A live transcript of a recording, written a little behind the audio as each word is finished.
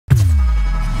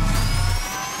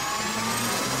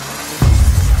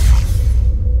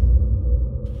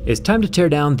It's time to tear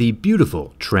down the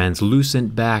beautiful,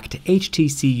 translucent backed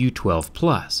HTC U12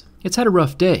 Plus. It's had a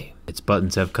rough day. Its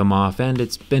buttons have come off and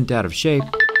it's bent out of shape,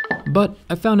 but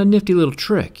I found a nifty little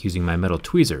trick using my metal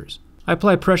tweezers. I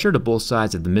apply pressure to both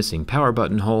sides of the missing power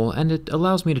button hole and it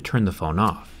allows me to turn the phone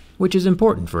off, which is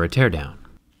important for a teardown.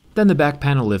 Then the back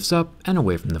panel lifts up and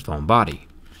away from the phone body.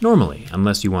 Normally,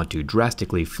 unless you want to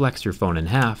drastically flex your phone in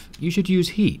half, you should use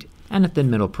heat and a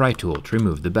thin metal pry tool to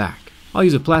remove the back. I'll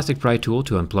use a plastic pry tool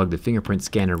to unplug the fingerprint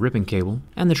scanner ribbon cable,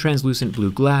 and the translucent blue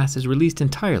glass is released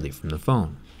entirely from the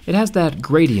phone. It has that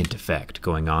gradient effect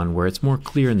going on where it's more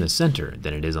clear in the center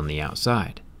than it is on the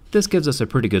outside. This gives us a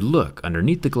pretty good look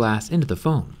underneath the glass into the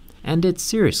phone, and it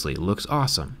seriously looks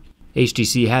awesome.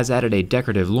 HTC has added a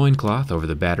decorative loincloth over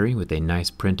the battery with a nice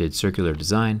printed circular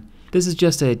design. This is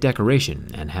just a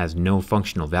decoration and has no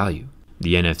functional value.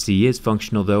 The NFC is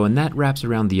functional though, and that wraps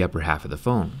around the upper half of the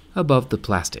phone, above the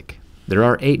plastic. There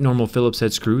are 8 normal Phillips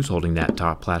head screws holding that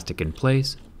top plastic in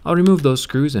place. I'll remove those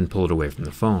screws and pull it away from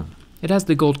the phone. It has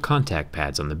the gold contact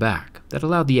pads on the back that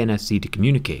allow the NFC to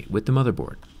communicate with the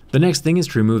motherboard. The next thing is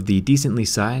to remove the decently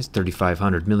sized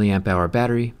 3500 mAh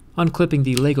battery, unclipping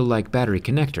the Lego-like battery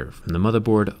connector from the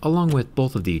motherboard along with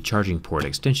both of the charging port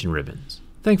extension ribbons.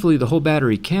 Thankfully, the whole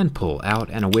battery can pull out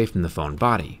and away from the phone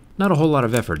body. Not a whole lot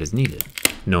of effort is needed.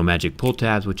 No magic pull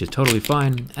tabs, which is totally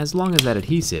fine as long as that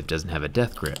adhesive doesn't have a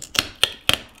death grip.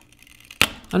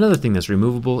 Another thing that's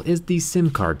removable is the SIM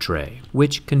card tray,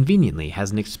 which conveniently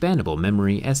has an expandable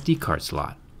memory SD card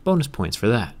slot. Bonus points for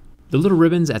that. The little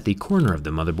ribbons at the corner of the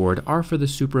motherboard are for the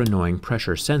super annoying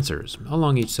pressure sensors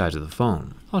along each side of the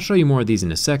phone. I'll show you more of these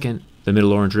in a second. The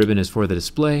middle orange ribbon is for the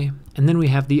display, and then we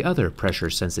have the other pressure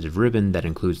sensitive ribbon that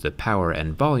includes the power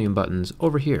and volume buttons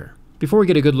over here. Before we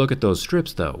get a good look at those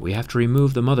strips though, we have to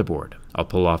remove the motherboard. I'll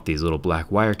pull off these little black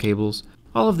wire cables.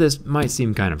 All of this might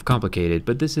seem kind of complicated,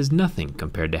 but this is nothing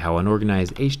compared to how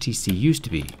unorganized HTC used to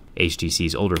be.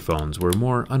 HTC's older phones were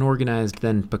more unorganized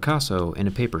than Picasso in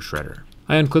a paper shredder.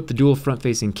 I unclipped the dual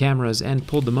front-facing cameras and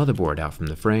pulled the motherboard out from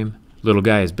the frame. Little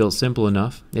guy is built simple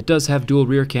enough. It does have dual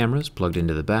rear cameras plugged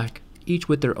into the back, each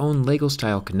with their own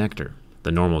Lego-style connector.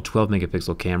 The normal 12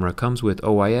 megapixel camera comes with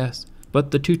OIS,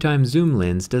 but the 2x zoom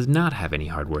lens does not have any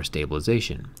hardware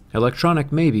stabilization.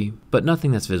 Electronic maybe, but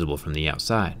nothing that's visible from the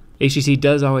outside. HTC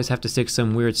does always have to stick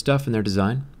some weird stuff in their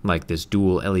design, like this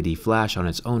dual LED flash on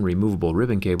its own removable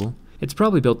ribbon cable. It's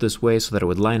probably built this way so that it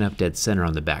would line up dead center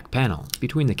on the back panel,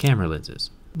 between the camera lenses.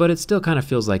 But it still kind of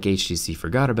feels like HTC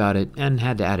forgot about it and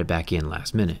had to add it back in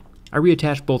last minute. I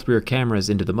reattached both rear cameras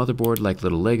into the motherboard like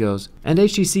little Legos, and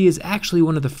HTC is actually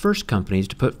one of the first companies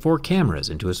to put 4 cameras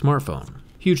into a smartphone.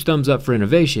 Huge thumbs up for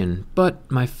innovation, but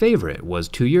my favorite was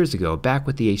 2 years ago back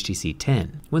with the HTC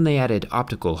 10, when they added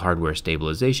optical hardware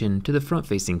stabilization to the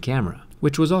front-facing camera,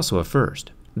 which was also a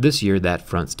first. This year that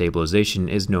front stabilization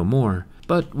is no more,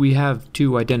 but we have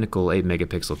 2 identical 8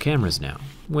 megapixel cameras now,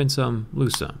 win some,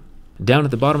 lose some. Down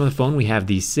at the bottom of the phone we have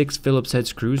the 6 Phillips head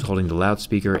screws holding the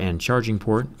loudspeaker and charging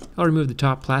port. I'll remove the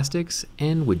top plastics,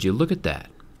 and would you look at that?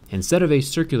 Instead of a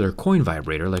circular coin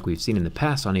vibrator like we've seen in the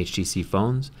past on HTC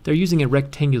phones, they're using a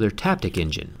rectangular Taptic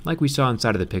engine like we saw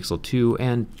inside of the Pixel 2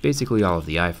 and basically all of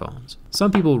the iPhones.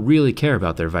 Some people really care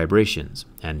about their vibrations,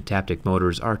 and Taptic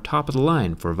motors are top of the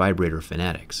line for vibrator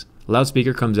fanatics.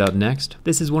 Loudspeaker comes out next.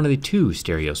 This is one of the 2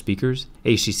 stereo speakers.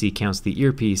 HTC counts the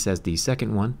earpiece as the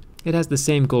second one. It has the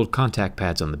same gold contact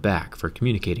pads on the back for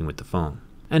communicating with the phone.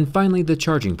 And finally the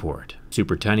charging port.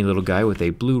 Super tiny little guy with a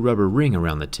blue rubber ring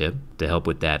around the tip to help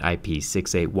with that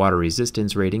IP68 water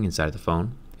resistance rating inside of the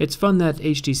phone. It's fun that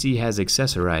HTC has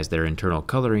accessorized their internal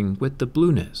coloring with the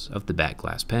blueness of the back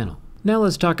glass panel. Now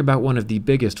let's talk about one of the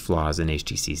biggest flaws in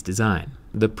HTC's design,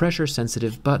 the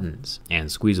pressure-sensitive buttons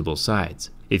and squeezable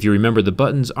sides. If you remember, the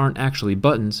buttons aren't actually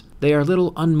buttons, they are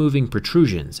little unmoving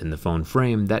protrusions in the phone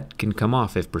frame that can come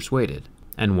off if persuaded.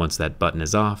 And once that button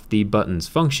is off, the button's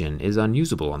function is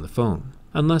unusable on the phone,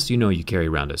 unless you know you carry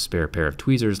around a spare pair of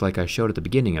tweezers like I showed at the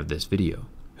beginning of this video.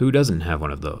 Who doesn't have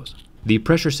one of those? The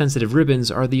pressure-sensitive ribbons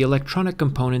are the electronic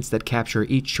components that capture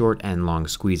each short and long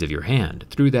squeeze of your hand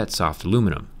through that soft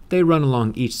aluminum. They run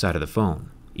along each side of the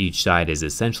phone. Each side is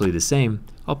essentially the same.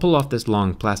 I'll pull off this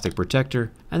long plastic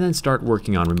protector and then start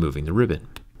working on removing the ribbon.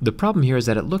 The problem here is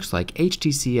that it looks like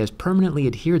HTC has permanently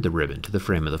adhered the ribbon to the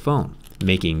frame of the phone,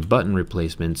 making button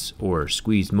replacements or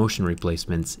squeeze motion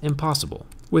replacements impossible,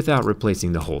 without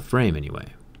replacing the whole frame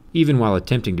anyway. Even while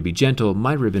attempting to be gentle,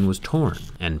 my ribbon was torn,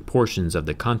 and portions of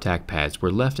the contact pads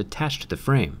were left attached to the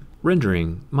frame,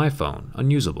 rendering my phone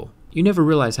unusable. You never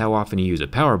realize how often you use a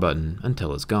power button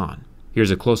until it's gone.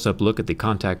 Here's a close-up look at the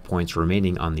contact points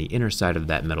remaining on the inner side of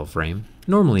that metal frame.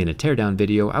 Normally in a teardown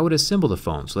video, I would assemble the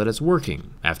phone so that it's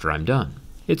working after I'm done.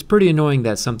 It's pretty annoying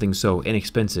that something so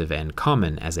inexpensive and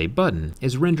common as a button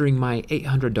is rendering my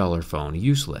 $800 phone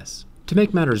useless. To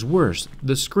make matters worse,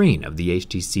 the screen of the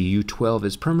HTC U12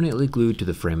 is permanently glued to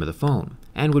the frame of the phone,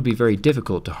 and would be very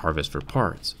difficult to harvest for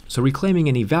parts, so reclaiming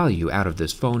any value out of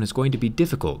this phone is going to be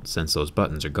difficult since those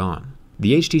buttons are gone.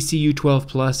 The HTC U12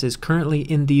 Plus is currently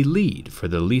in the lead for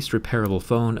the least repairable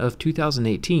phone of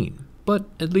 2018, but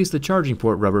at least the charging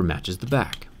port rubber matches the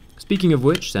back. Speaking of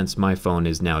which, since my phone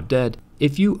is now dead,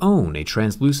 if you own a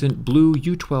translucent blue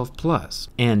U12 Plus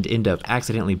and end up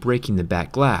accidentally breaking the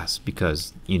back glass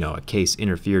because, a case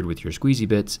interfered with your squeezy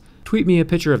bits, tweet me a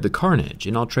picture of the carnage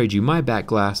and I'll trade you my back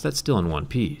glass that's still in one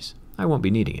piece. I won't be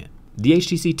needing it. The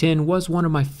HTC 10 was one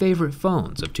of my favorite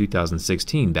phones of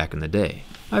 2016 back in the day.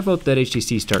 I vote that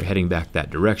HTC start heading back that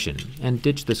direction and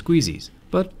ditch the squeezies,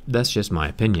 but that's just my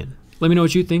opinion. Let me know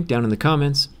what you think down in the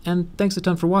comments, and thanks a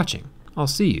ton for watching. I'll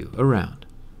see you around.